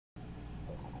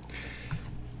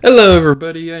Hello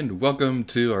everybody and welcome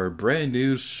to our brand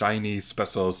new shiny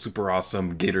special super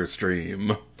awesome gator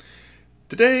stream.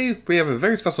 Today we have a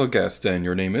very special guest and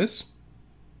your name is?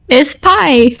 It's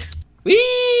Pie.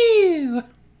 Wee!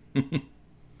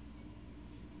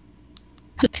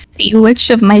 Let's see,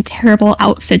 which of my terrible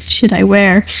outfits should I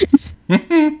wear?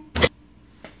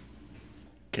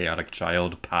 Chaotic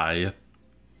child Pie.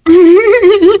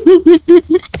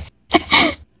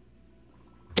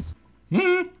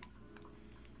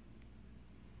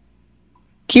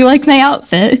 Do you like my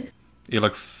outfit? You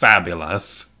look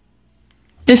fabulous.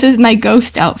 This is my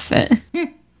ghost outfit.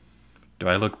 Do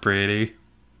I look pretty?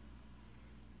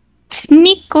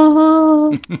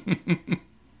 Smeekle.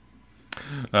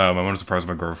 I want to surprise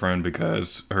my girlfriend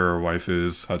because her wife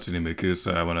is Hatsune Miku,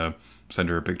 so I want to send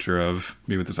her a picture of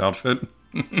me with this outfit.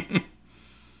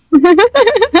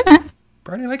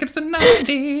 Party like it's the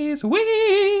 90s.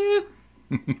 Wee!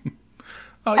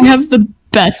 I have the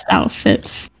best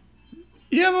outfits.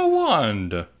 You have a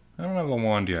wand. I don't have a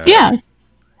wand yet. Yeah.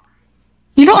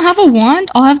 You don't have a wand?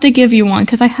 I'll have to give you one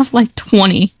because I have like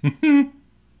 20.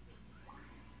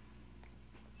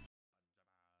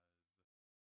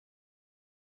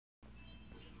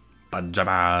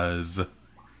 Pajamas.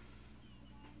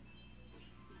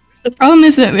 The problem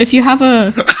is that if you have a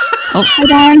outfit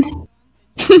on,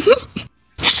 if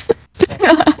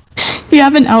you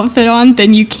have an outfit on,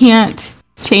 then you can't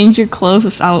change your clothes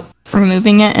without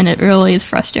removing it, and it really is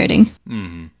frustrating.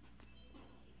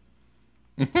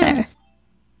 There.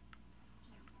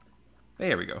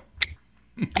 There we go.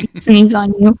 I sneeze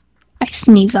on you. I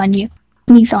sneeze on you.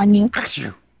 Sneeze on you.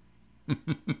 Achoo!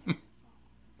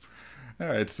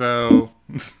 Alright, so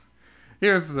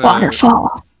here's the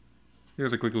Waterfall.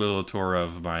 Here's a quick little tour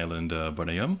of my island,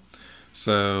 Bonnium.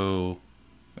 So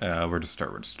where to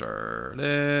start?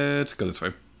 Let's go this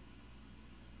way.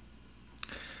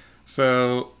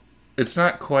 So it's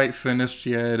not quite finished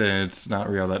yet, and it's not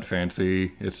real that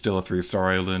fancy. It's still a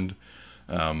 3-star island,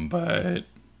 but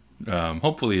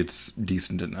hopefully it's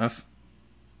decent enough.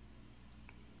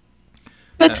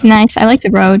 Looks nice. I like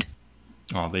the road.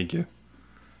 Oh, thank you.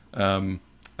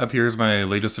 Up here is my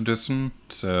latest addition.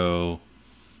 So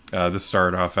this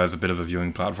started off as a bit of a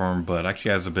viewing platform, but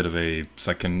actually has a bit of a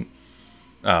second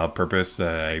purpose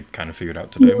that I kind of figured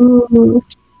out today. Ooh,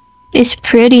 it's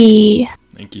pretty.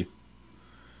 Thank you.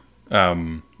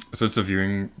 So it's a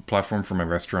viewing platform for my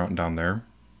restaurant down there.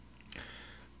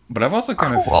 But I've also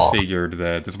kind of figured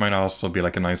that this might also be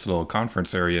like a nice little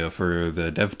conference area for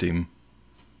the dev team.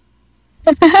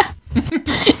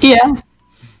 Yeah.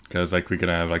 Because like we can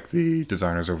have like the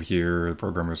designers over here, the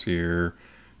programmers here,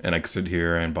 and I can sit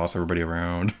here and boss everybody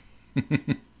around.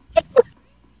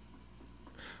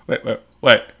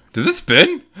 Wait. Does this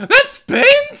spin? That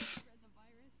spins?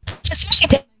 It's a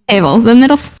sushi table. The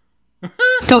middle.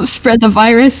 Don't spread the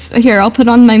virus. Here, I'll put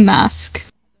on my mask.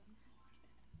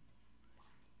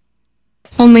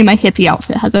 Only my hippie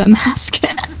outfit has a mask.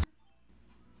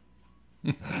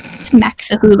 Smacks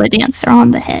a hula dancer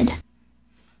on the head.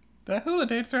 The hula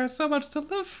dancer has so much to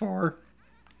live for.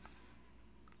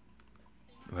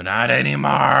 But not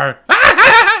anymore.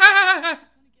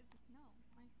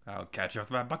 I'll catch you with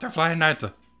my butterfly net.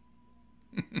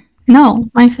 No,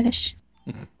 my fish.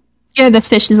 Scare the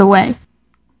fishes away.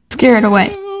 Scare it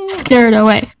away. Scare it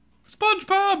away.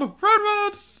 SpongeBob!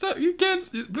 Run! You can't...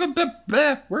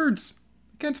 Blah, words.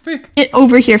 You can't speak. Get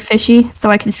over here, fishy, so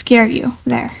I can scare you.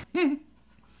 There. And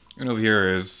over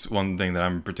here is one thing that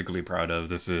I'm particularly proud of.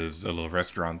 This is a little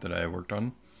restaurant that I worked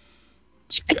on.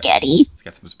 Spaghetti. It's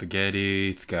got some spaghetti.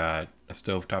 It's got a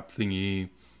stovetop thingy.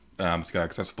 It's got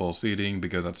accessible seating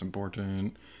because that's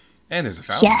important. And there's a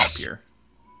fountain up here.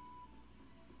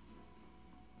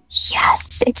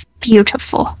 Yes, it's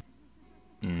beautiful.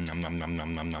 Nom nom nom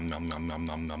nom nom nom nom nom nom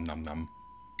nom nom nom nom.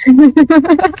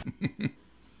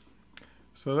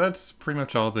 So that's pretty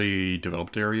much all the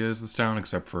developed areas of this town,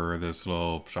 except for this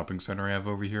little shopping center I have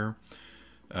over here.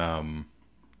 I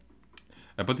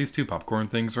put these 2 popcorn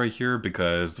things right here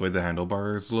because the way the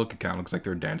handlebars look, it kind of looks like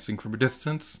they're dancing from a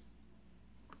distance.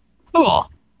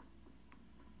 Cool.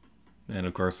 And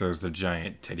of course there's the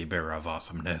giant teddy bear of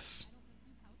awesomeness.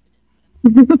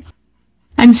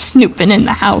 I'm snooping in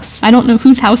the house. I don't know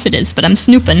whose house it is, but I'm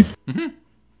snooping.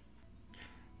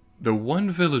 The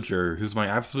one villager who's my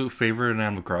absolute favorite in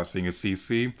Animal Crossing is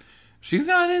Cece. She's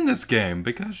not in this game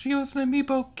because she was an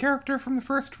amiibo character from the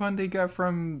first one they got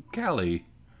from Callie.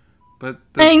 But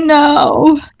I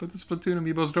know. But the Splatoon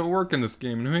amiibos don't work in this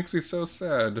game, and it makes me so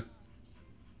sad.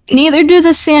 Neither do the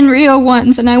Sanrio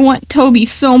ones, and I want Toby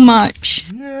so much.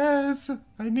 Yes,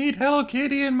 I need Hello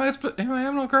Kitty in my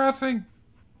Animal Crossing.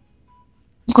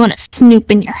 I'm gonna snoop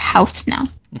in your house now.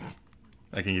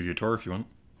 I can give you a tour if you want.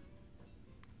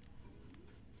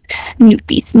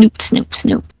 Snoopy, snoop, snoop,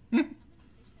 snoop.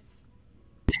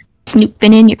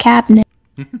 Snooping in your cabinet.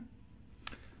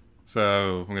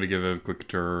 So, I'm going to give a quick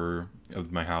tour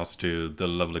of my house to the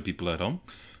lovely people at home.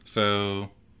 So,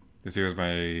 this here is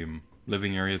my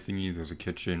living area thingy. There's a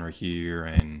kitchen right here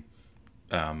and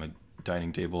a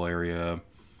dining table area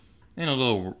and a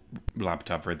little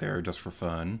laptop right there just for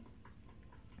fun.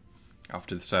 Off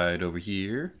to the side over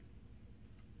here.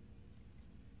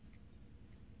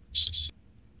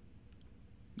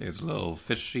 There's a little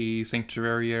fishy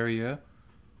sanctuary area.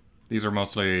 These are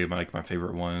mostly like my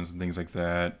favorite ones and things like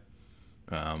that.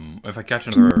 If I catch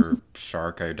another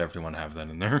shark, I definitely want to have that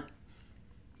in there.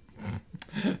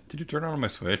 Did you turn on my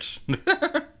Switch?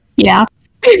 Yeah.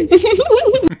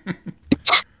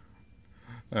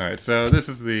 Alright, so this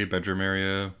is the bedroom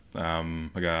area. I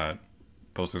got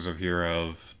posters over here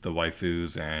of the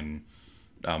waifus and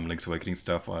Link's Awakening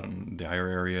stuff on the higher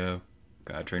area.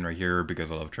 Got a train right here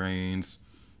because I love trains.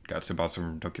 Got Tsubasa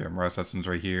from Tokyo Mirage Lessons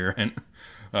right here. And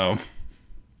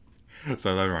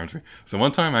so that reminds me. So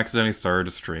one time I accidentally started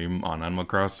a stream on Animal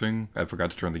Crossing. I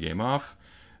forgot to turn the game off.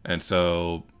 And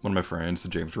so one of my friends,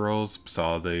 James Rolls,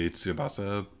 saw the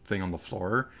Tsubasa thing on the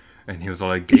floor. And he was all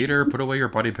like, Gator, put away your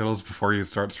body pillows before you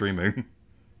start streaming.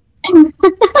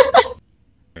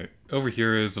 Right. Over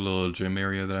here is a little gym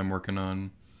area that I'm working on.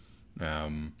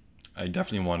 I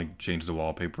definitely want to change the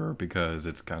wallpaper because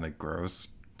it's kind of gross.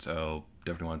 So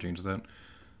definitely want to change that.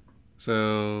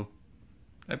 So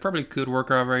I probably could work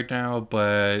out right now,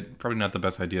 but probably not the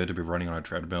best idea to be running on a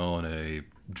treadmill in a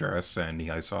dress and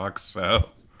knee-high socks. So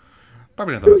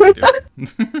probably not the best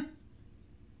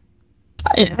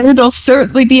idea. It'll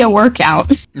certainly be a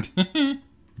workout. And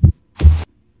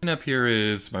up here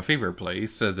is my favorite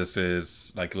place. So this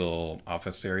is like a little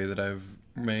office area that I've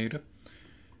made.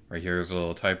 Right here is a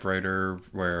little typewriter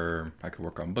where I could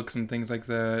work on books and things like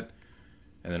that.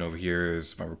 And then over here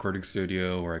is my recording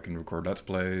studio where I can record Let's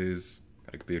Plays.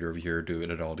 Got a computer over here to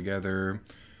edit it all together.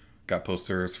 Got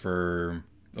posters for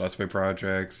Let's Play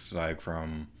projects, like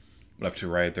from left to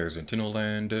right there's Nintendo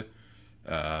Land,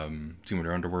 Tomb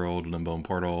Raider Underworld, Limbo and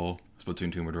Portal,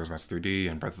 Splatoon 2 Majora's Mask 3D,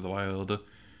 and Breath of the Wild.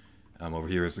 Over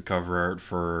here is the cover art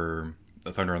for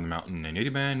The Thunder on the Mountain and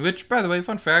Yeti Man, which, by the way,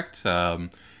 fun fact,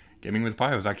 Gaming with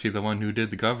Pi was actually the one who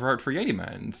did the cover art for Yeti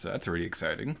Man, so that's really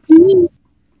exciting.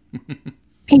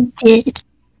 I did.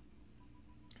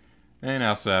 And I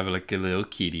also have like a little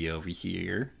kitty over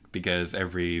here, because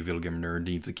every video game nerd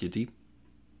needs a kitty.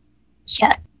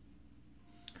 Yeah.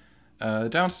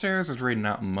 Downstairs there's really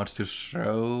not much to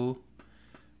show.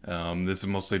 This is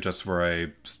mostly just where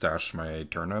I stash my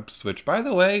turnips, which, by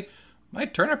the way, my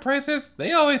turnip prices,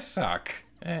 they always suck.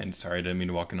 And sorry, I didn't mean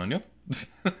to walk in on you.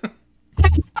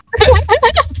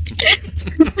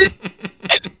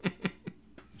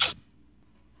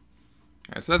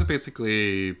 Alright, so that's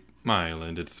basically my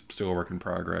island. It's still a work in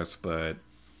progress, but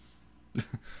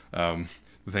the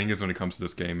thing is when it comes to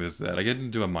this game is that I get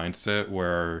into a mindset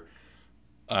where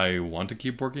I want to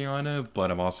keep working on it,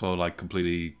 but I'm also like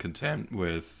completely content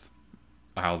with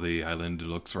how the island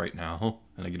looks right now,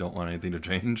 and like, you don't want anything to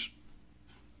change.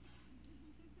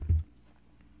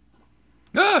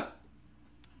 Ah!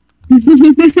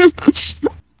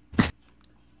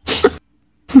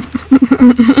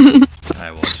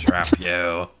 I will trap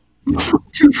you.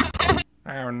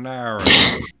 Oh no.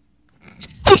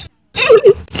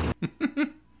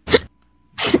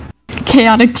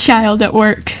 Chaotic child at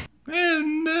work. Oh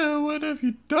no, what have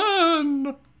you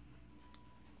done?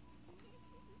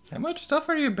 How much stuff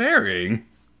are you burying?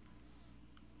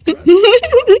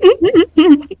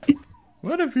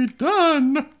 What have you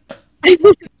done?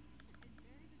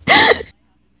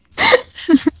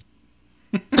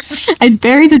 I'd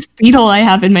bury this beetle I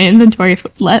have in my inventory if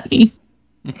it would let me.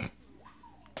 I'm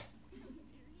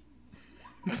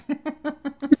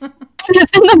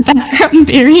just in the background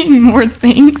burying more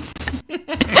things.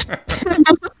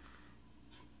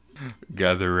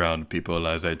 Gather around, people,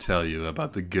 as I tell you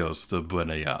about the ghost of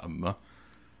Bunayam.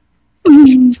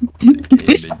 It came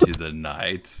into the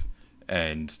night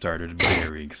and started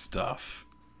burying stuff.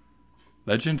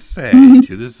 Legends say,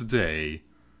 to this day,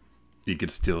 you can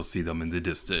still see them in the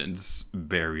distance,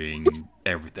 burying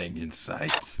everything in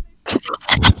sight.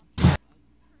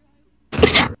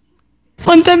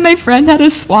 One time my friend had a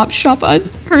swap shop on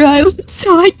her island,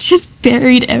 so I just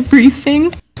buried everything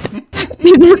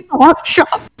in the swap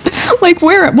shop. Like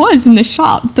where it was in the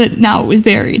shop, but now it was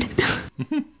buried.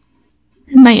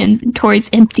 My inventory's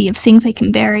empty of things I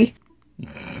can bury.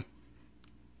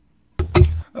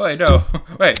 Oh wait, no.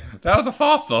 Wait, that was a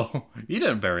fossil. You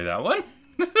didn't bury that one.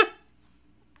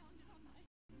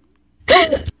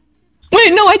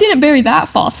 no, I didn't bury that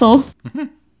fossil.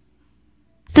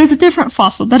 There's a different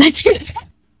fossil that I did.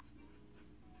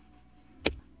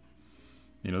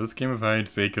 You know, this game of hide and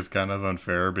seek is kind of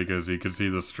unfair because you can see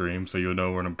the stream, so you'll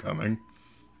know when I'm coming.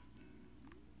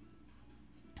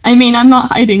 I mean, I'm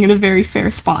not hiding in a very fair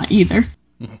spot either.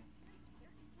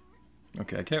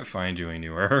 Okay, I can't find you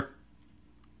anywhere.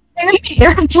 I'm at the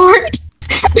airport.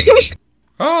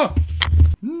 Oh!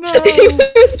 No!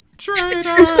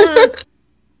 Traitor!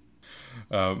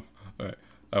 Alright.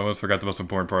 I almost forgot the most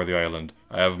important part of the island.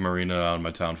 I have a marina on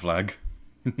my town flag.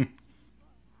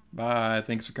 Bye,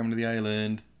 thanks for coming to the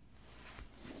island.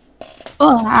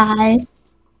 Bye.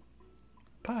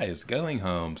 Pie is going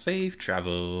home. Safe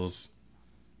travels.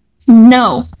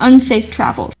 No, unsafe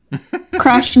travels.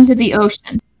 Crashed into the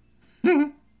ocean.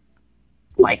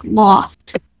 Like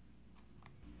lost.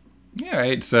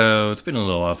 Alright, so it's been a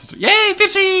little while since... Yay,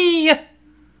 fishy!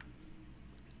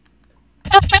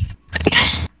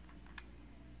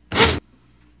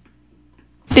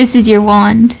 This is your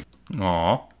wand.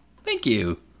 Aw, thank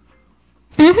you.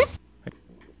 I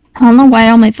don't know why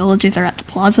all my villagers are at the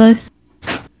plaza.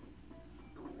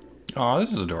 Aw,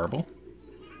 this is adorable.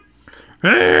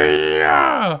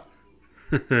 Hey-ya!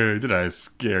 Did I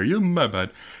scare you? My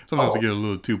bad. Sometimes I get a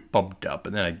little too pumped up,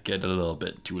 and then I get a little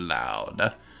bit too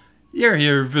loud. You're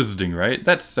here visiting, right?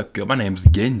 That's so cool. My name's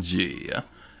Genji.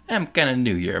 I'm kinda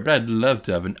new here, but I'd love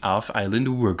to have an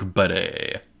off-island work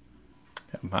buddy.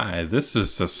 My, this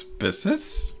is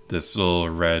suspicious. This little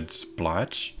red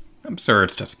splotch. I'm sure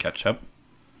it's just ketchup.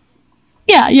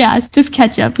 Yeah, it's just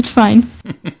ketchup. It's fine.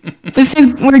 This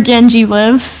is where Genji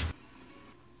lives.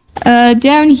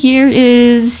 Down here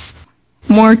is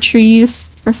more trees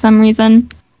for some reason.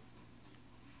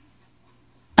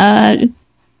 Yeah,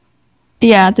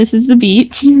 this is the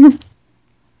beach.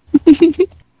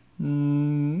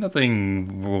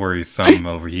 Nothing worrisome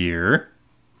over here.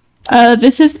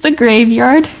 This is the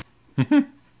graveyard.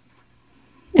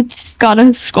 It's got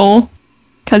a skull.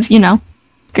 Because, you know,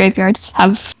 graveyards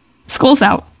have skulls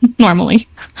out, normally.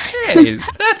 Hey,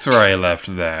 that's where I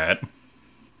left that.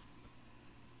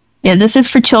 Yeah, this is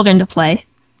for children to play.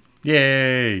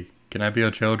 Yay! Can I be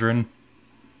a children?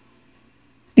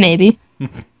 Maybe.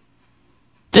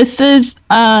 This is,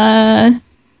 I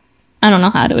don't know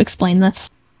how to explain this.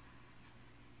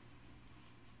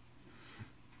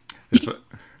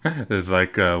 It's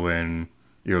like when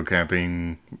you go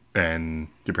camping and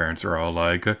your parents are all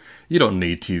like, you don't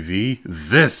need TV.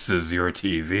 This is your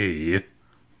TV.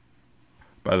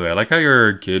 By the way, I like how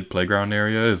your kid playground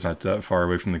area is not that far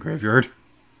away from the graveyard.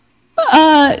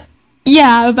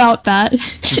 Yeah, about that.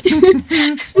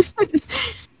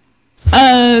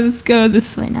 Let's go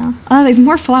this way now. Oh, there's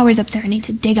more flowers up there I need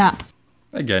to dig up.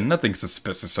 Again, nothing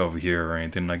suspicious over here or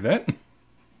anything like that.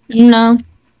 No.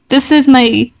 This is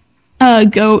my,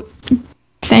 goat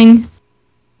thing.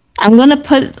 I'm gonna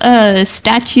put a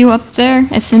statue up there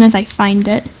as soon as I find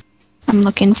it. I'm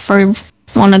looking for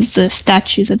one of the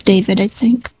statues of David, I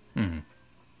think.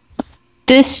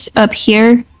 This up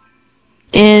here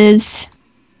is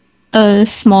a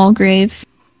small grave.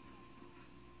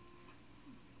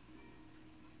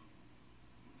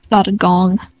 Got a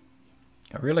gong.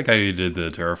 I really like how you did the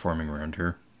terraforming around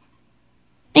here.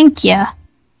 Thank ya.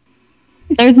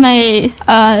 There's my,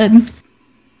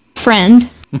 friend.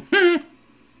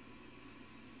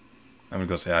 I'm gonna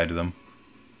go say hi to them.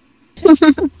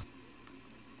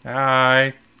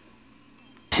 Hi.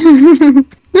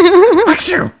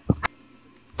 Achoo!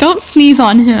 Don't sneeze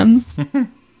on him.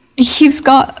 He's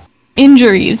got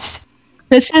injuries.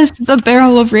 This is the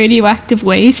barrel of radioactive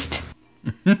waste.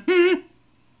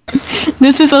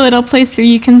 This is a little place where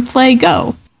you can play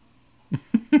Go.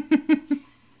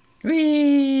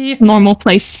 Whee! Normal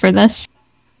place for this.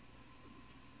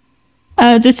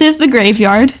 This is the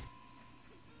graveyard.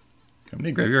 How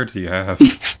many graveyards do you have?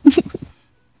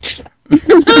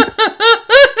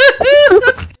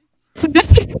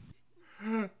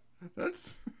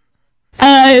 That's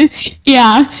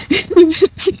Yeah.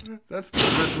 that's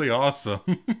perfectly awesome.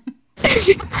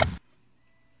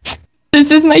 This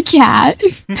is my cat.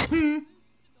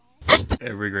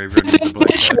 Every graveyard This needs is a my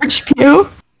black cat. church pew.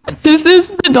 This is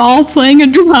the doll playing a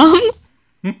drum.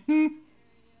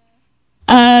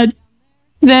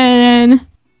 Then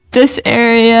this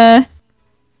area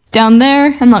down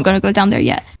there, I'm not gonna go down there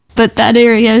yet, but that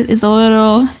area is a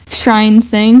little shrine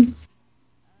thing.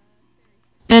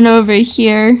 Then over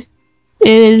here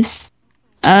is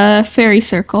a fairy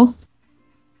circle.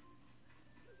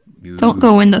 Don't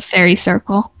go in the fairy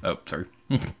circle. Oh, sorry.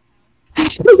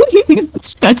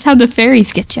 That's how the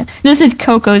fairies get you. This is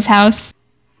Coco's house.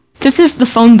 This is the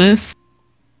phone booth.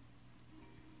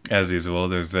 As usual,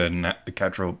 there's a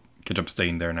ketchup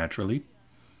stain there naturally.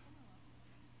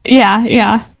 Yeah,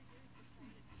 yeah.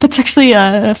 That's actually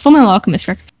a Fullmetal Alchemist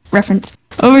reference.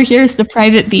 Over here is the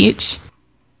private beach.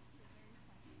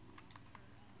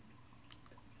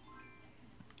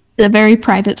 It's a very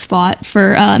private spot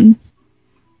for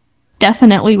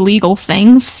definitely legal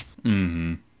things.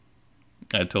 Mm-hmm.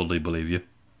 I totally believe you.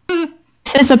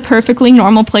 This is a perfectly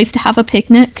normal place to have a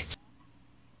picnic.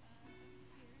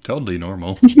 Totally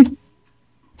normal.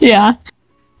 Yeah.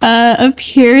 Up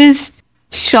here is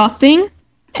shopping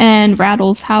and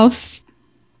Rattle's house.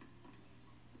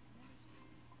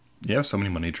 You have so many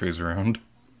money trees around.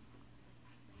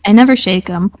 I never shake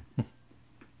them.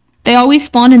 They always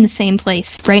spawn in the same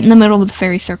place, right in the middle of the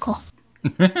fairy circle.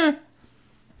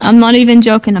 I'm not even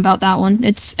joking about that one.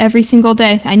 It's every single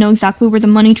day. I know exactly where the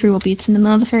money tree will be. It's in the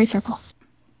middle of the fairy circle.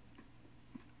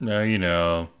 No, you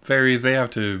know, fairies, they have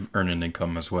to earn an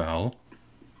income as well.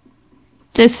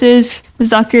 This is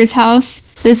Zucker's house.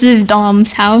 This is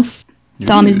Dom's house.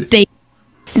 Dom is big.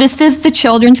 This is the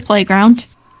children's playground.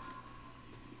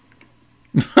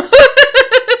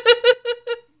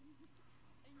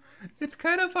 It's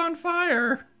kind of on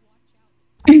fire.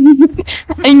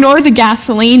 Ignore the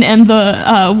gasoline and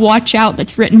the watch out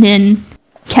that's written in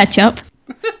ketchup.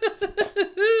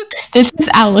 This is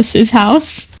Alice's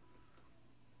house.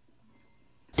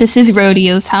 This is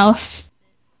Rodeo's house.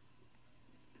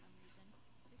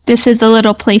 This is a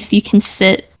little place you can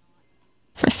sit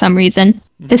for some reason.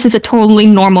 This is a totally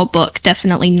normal book,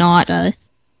 definitely not a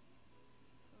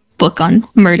book on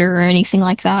murder or anything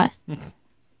like that.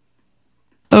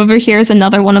 Over here is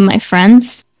another one of my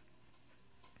friends.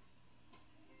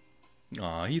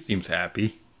 Aw, he seems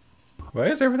happy. Why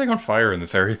is everything on fire in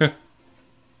this area?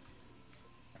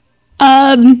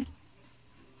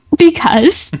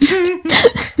 Because.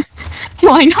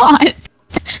 Why not?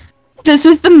 This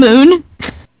is the moon.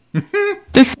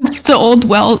 This is the old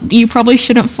well. You probably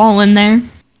shouldn't fall in there.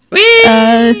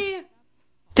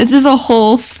 This is a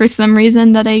hole for some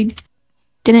reason that I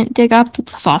didn't dig up.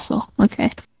 It's a fossil. Okay.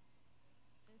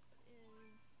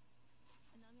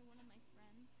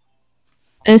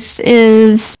 This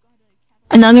is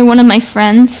another one of my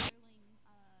friends.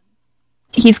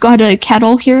 He's got a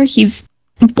kettle here. He's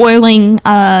boiling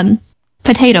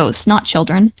potatoes, not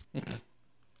children.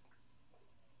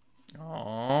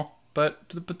 Aw, but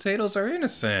the potatoes are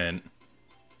innocent.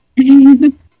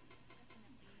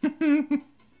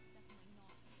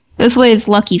 This way is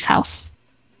Lucky's house.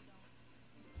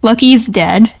 Lucky's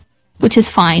dead, which is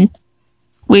fine.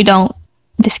 We don't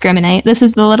discriminate. This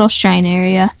is the little shrine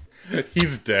area.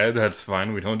 He's dead, that's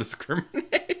fine, we don't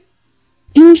discriminate.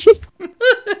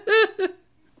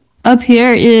 Up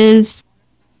here is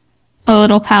a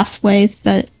little pathway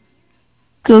that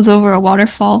goes over a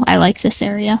waterfall. I like this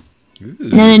area. Ooh.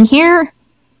 And then in here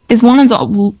is one of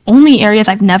the only areas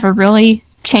I've never really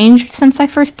changed since I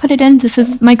first put it in. This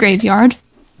is my graveyard.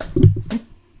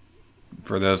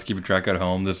 For those keeping track at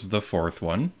home, this is the fourth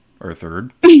one. Or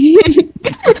third.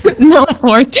 No,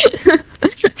 fourth.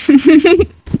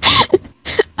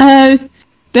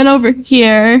 Then over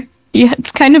here, yeah,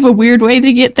 it's kind of a weird way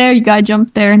to get there. You gotta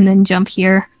jump there and then jump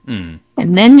here. Mm.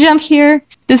 And then jump here.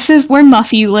 This is where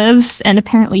Muffy lives, and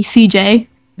apparently CJ.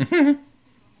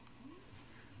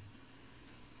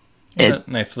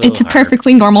 Nice little It's a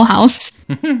perfectly normal house.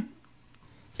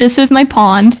 This is my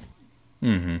pond.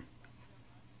 Mm-hmm.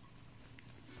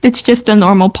 It's just a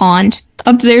normal pond.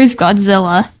 Up there's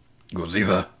Godzilla.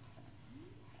 Godzilla.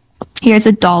 Here's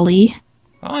a dolly.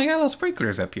 Oh, you got little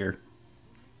sprinklers up here.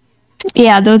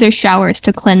 Yeah, those are showers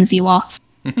to cleanse you off.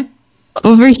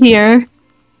 Over here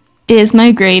is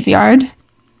my graveyard.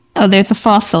 Oh, there's a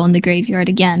fossil in the graveyard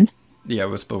again. Yeah,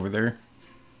 wisp over there.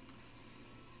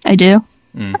 I do?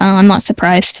 Mm. I'm not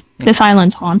surprised. This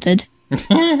island's haunted.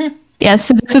 Yeah,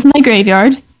 so this is my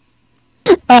graveyard.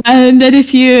 And then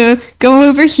if you go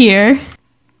over here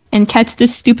and catch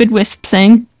this stupid wisp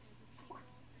thing,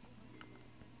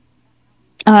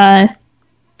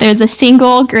 there's a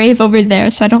single grave over there,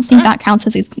 so I don't think that counts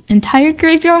as the entire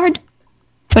graveyard.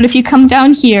 But if you come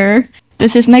down here,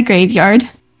 this is my graveyard.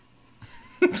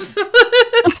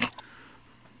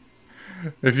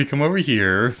 If you come over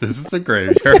here, this is the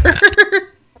graveyard.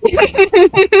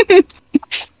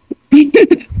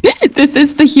 This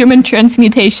is the human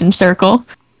transmutation circle.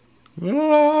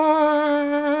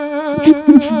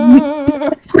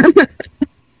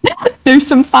 There's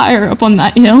some fire up on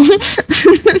that hill.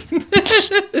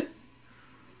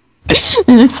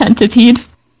 And a centipede.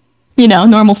 You know,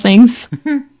 normal things.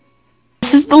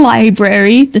 This is the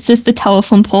library. This is the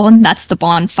telephone pole, and that's the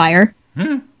bonfire.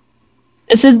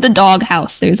 This is the dog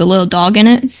house. There's a little dog in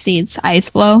it. See its eyes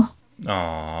glow.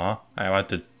 Aw, I want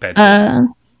to pet it.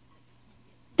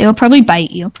 It'll probably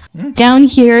bite you. Down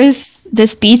here is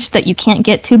this beach that you can't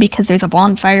get to because there's a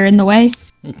bonfire in the way.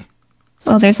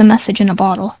 Oh, there's a message in a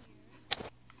bottle.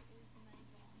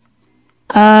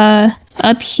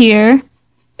 Up here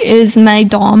is my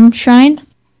Dom shrine.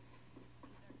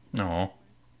 Aw.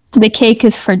 The cake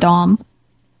is for Dom.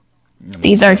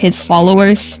 These are his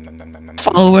followers.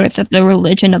 Followers of the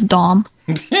religion of Dom.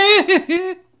 This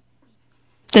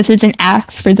is an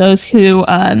axe for those who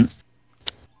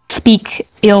speak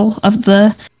ill of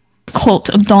the cult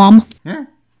of Dom.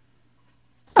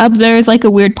 Up there is like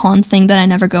a weird pond thing that I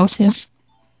never go to.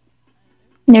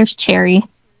 There's Cherry.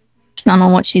 I don't know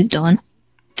what she's doing.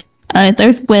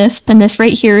 There's Wisp, and this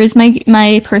right here is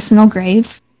my personal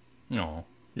grave. No,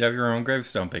 you have your own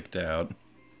gravestone picked out.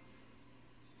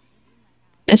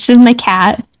 This is my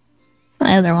cat.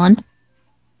 My other one.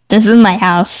 This is my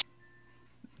house.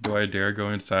 Do I dare go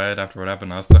inside after what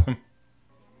happened last time?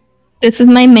 This is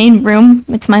my main room.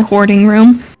 It's my hoarding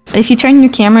room. If you turn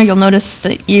your camera, you'll notice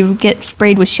that you get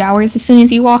sprayed with showers as soon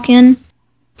as you walk in.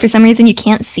 For some reason, you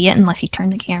can't see it unless you turn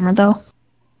the camera, though.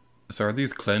 So are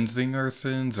these cleansing our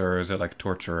sins, or is it like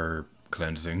torture or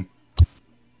cleansing?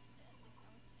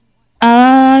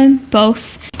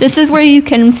 Both. This is where you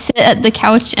can sit at the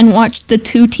couch and watch the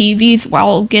 2 TVs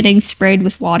while getting sprayed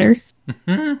with water.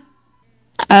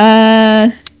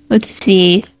 Let's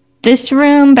see. This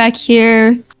room back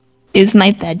here is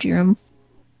my bedroom.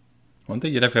 One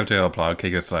thing you definitely have to applaud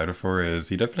Kega Slider for is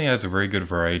he definitely has a very good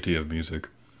variety of music.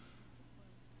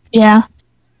 Yeah.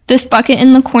 This bucket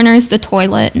in the corner is the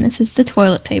toilet, and this is the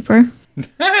toilet paper.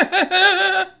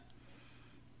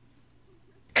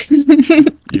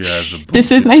 Yes,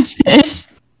 this is my fish.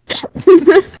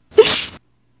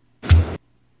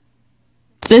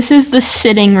 This is the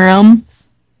sitting room.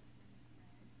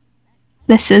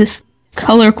 This is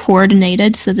color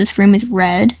coordinated, so this room is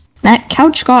red. That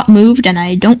couch got moved, and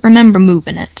I don't remember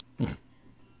moving it.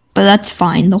 But that's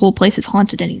fine, the whole place is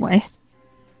haunted anyway.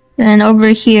 And over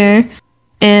here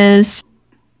is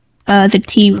the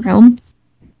tea room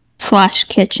 /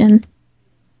 kitchen.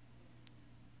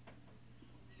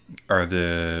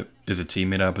 Is it tea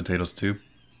made out of potatoes too?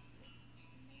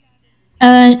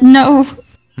 No.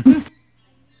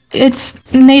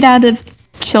 It's made out of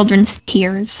children's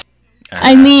tears.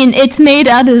 I mean, it's made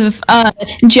out of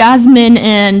jasmine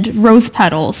and rose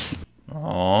petals.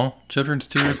 Aw, children's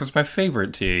tears is my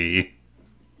favorite tea.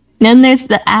 Then there's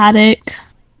the attic,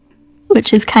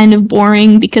 which is kind of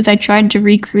boring because I tried to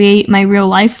recreate my real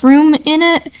life room in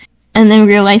it, and then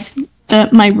realized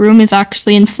that my room is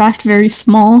actually in fact very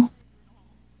small.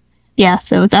 Yeah,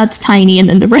 so that's tiny, and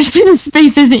then the rest of the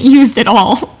space isn't used at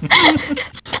all.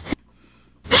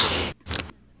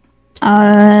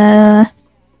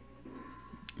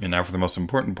 And now for the most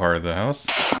important part of the house.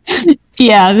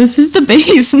 Yeah, this is the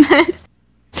basement.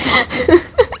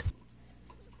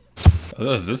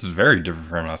 Oh, this is very different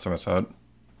from last time I saw it.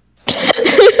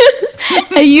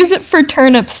 I use it for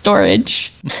turnip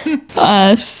storage.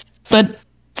 But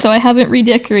so I haven't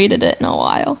redecorated it in a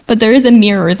while. But there is a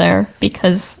mirror there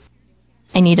because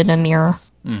I needed a mirror.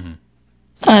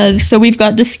 So we've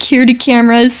got the security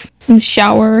cameras and the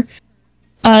shower.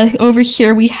 Over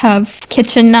here we have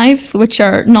kitchen knives, which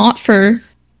are not for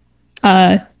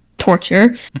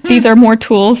torture. These are more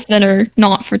tools that are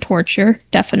not for torture,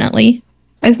 definitely.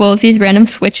 As well as these random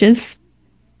switches.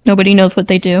 Nobody knows what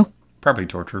they do. Probably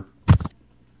torture.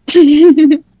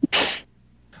 I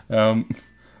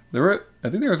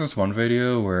think there was this one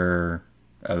video where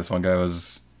this one guy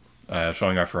was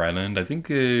showing off her island. I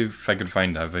think if I could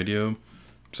find that video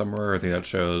somewhere, I think that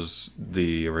shows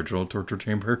the original torture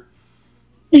chamber.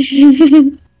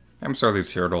 I'm sorry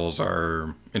these turtles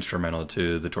are instrumental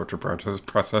to the torture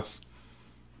process.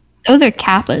 Oh, they're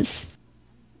kappas.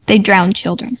 They drown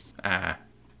children.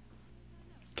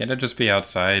 Can't it just be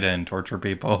outside and torture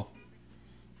people?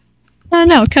 Oh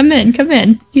no, come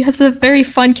in. He has a very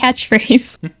fun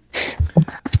catchphrase.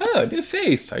 Oh, new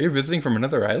face. Are you visiting from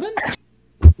another island?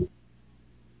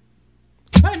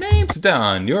 My name's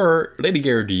Don. You're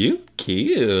L8RG8R2U?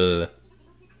 Cool.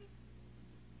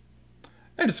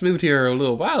 I just moved here a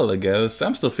little while ago, so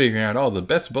I'm still figuring out all the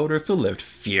best boaters to lift.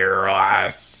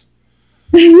 Furious.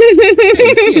 Hey,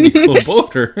 you see any cool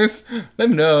boaters? Let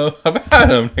me know about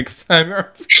them next time.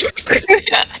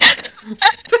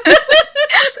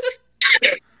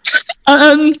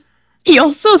 He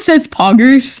also says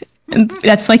poggers, and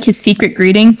that's like his secret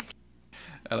greeting.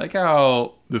 I like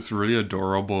how this really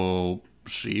adorable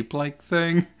sheep-like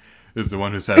thing is the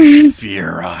one who says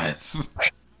furious.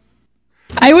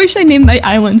 I wish I named my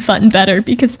island son better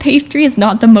because Pastry is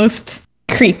not the most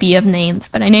creepy of names,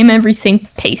 but I name everything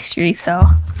Pastry, so.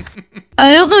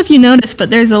 I don't know if you noticed, but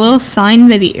there's a little sign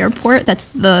by the airport that's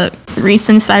the Reese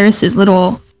and Cyrus's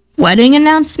little wedding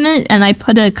announcement, and I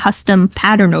put a custom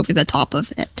pattern over the top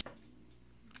of it.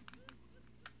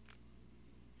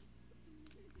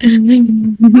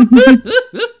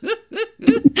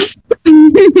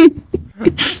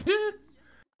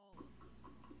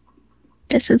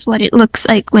 This is what it looks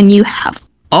like when you have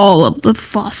all of the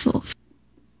fossils.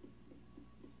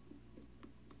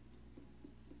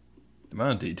 The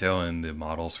amount of detail in the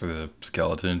models for the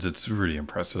skeletons, it's really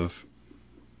impressive.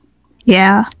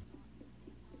 Yeah.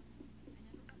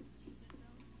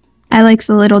 I like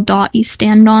the little dot you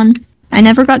stand on. I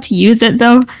never got to use it,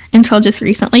 though, until just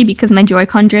recently because my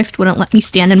Joy-Con drift wouldn't let me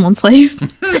stand in one place.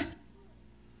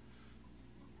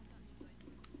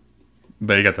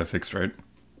 But you got that fixed, right?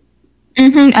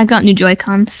 I got new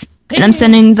Joy-Cons. And I'm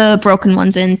sending the broken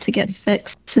ones in to get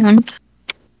fixed soon.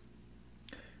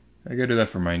 I gotta do that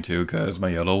for mine too, because my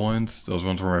yellow ones, those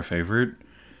ones were my favorite.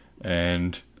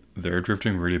 And they're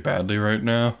drifting really badly right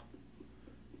now.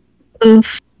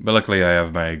 Oof. But luckily I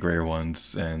have my gray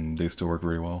ones, and they still work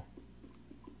really well.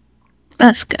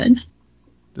 That's good.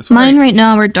 This one Mine right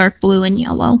now are dark blue and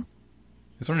yellow.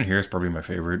 This one in here is probably my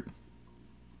favorite.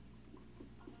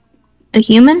 The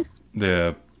human?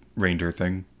 The reindeer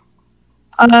thing.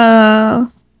 Yeah.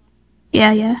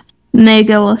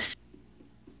 Megaloceros.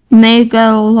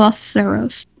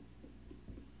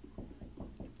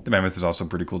 The mammoth is also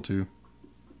pretty cool too.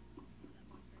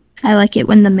 I like it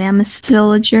when the mammoth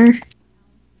villager,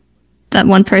 that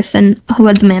one person who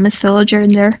had the mammoth villager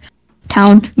in their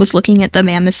town, was looking at the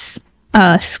mammoth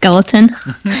skeleton.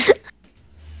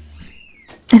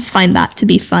 I find that to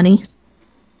be funny.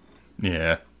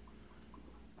 Yeah.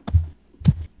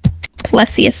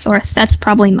 Plesiosaurus, that's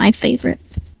probably my favorite.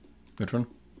 Which one?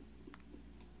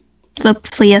 The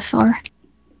plesiosaur.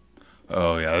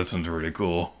 Oh yeah, this one's really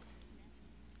cool.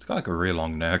 It's got like a really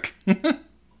long neck.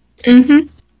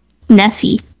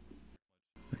 Nessie.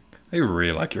 I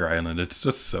really like your island. It's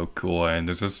just so cool, and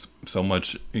there's just so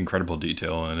much incredible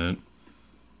detail in it.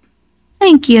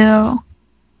 Thank you.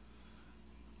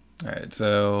 Alright,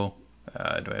 so...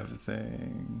 do I have the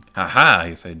thing? Haha,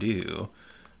 yes I do.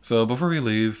 So before we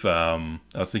leave, I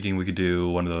was thinking we could do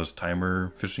one of those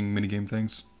timer fishing minigame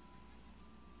things.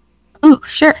 Ooh,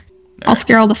 sure. I'll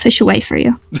scare all the fish away for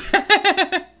you.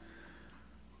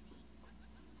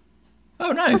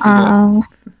 Oh, nice.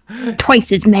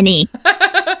 Twice as many.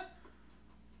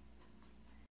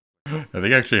 I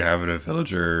think I actually have a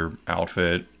villager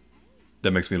outfit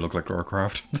that makes me look like Lara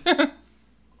Croft.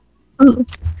 Ooh.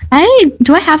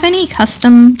 Do I have any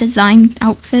custom design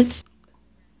outfits?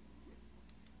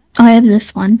 Oh, I have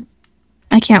this one.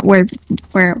 I can't wear it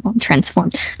while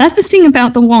transformed. That's the thing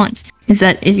about the wands, is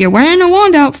that if you're wearing a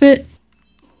wand outfit,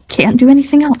 you can't do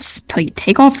anything else until you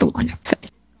take off the wand outfit.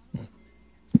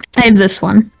 I have this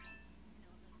one.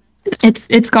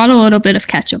 It's got a little bit of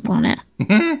ketchup on it.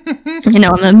 You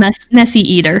know, I'm a messy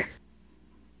eater.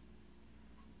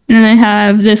 And then I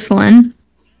have this one.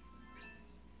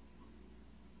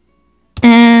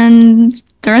 And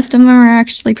the rest of them are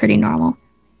actually pretty normal.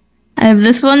 I have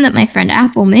this one that my friend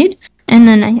Apple made, and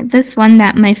then I have this one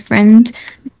that my friend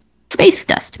Space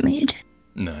Dust made.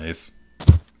 Nice.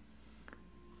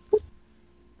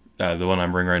 The one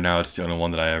I'm wearing right now, it's the only one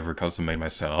that I ever custom made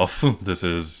myself. This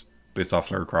is based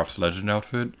off Lara Croft's legend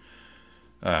outfit.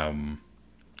 What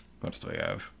else do I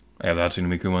have? I have the Hatsune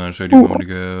Miku one I showed you a moment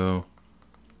ago.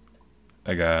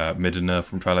 I got Midna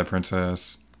from Twilight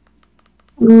Princess.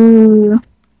 Ooh.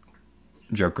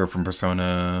 Joker from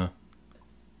Persona.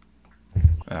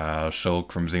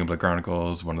 Shulk from Xenoblade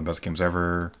Chronicles, one of the best games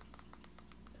ever.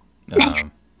 Nice.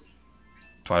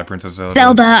 Twilight Princess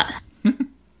Zelda.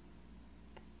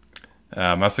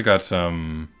 I also got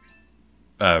some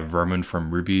Roman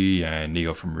from Ruby and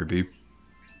Neo from Ruby.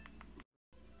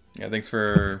 Yeah, thanks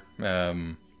for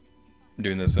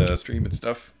doing this stream and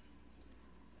stuff.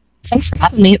 Thanks for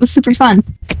having me. It was super fun.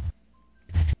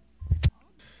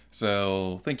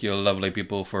 So, thank you, lovely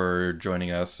people, for joining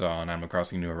us on Animal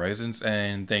Crossing New Horizons,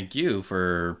 and thank you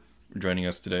for joining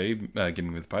us today,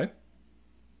 Gaming with Pi.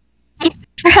 Thanks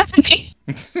for having me.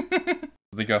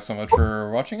 Thank you all so much for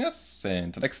watching us, and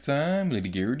until next time, Lady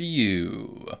Gear to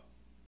you.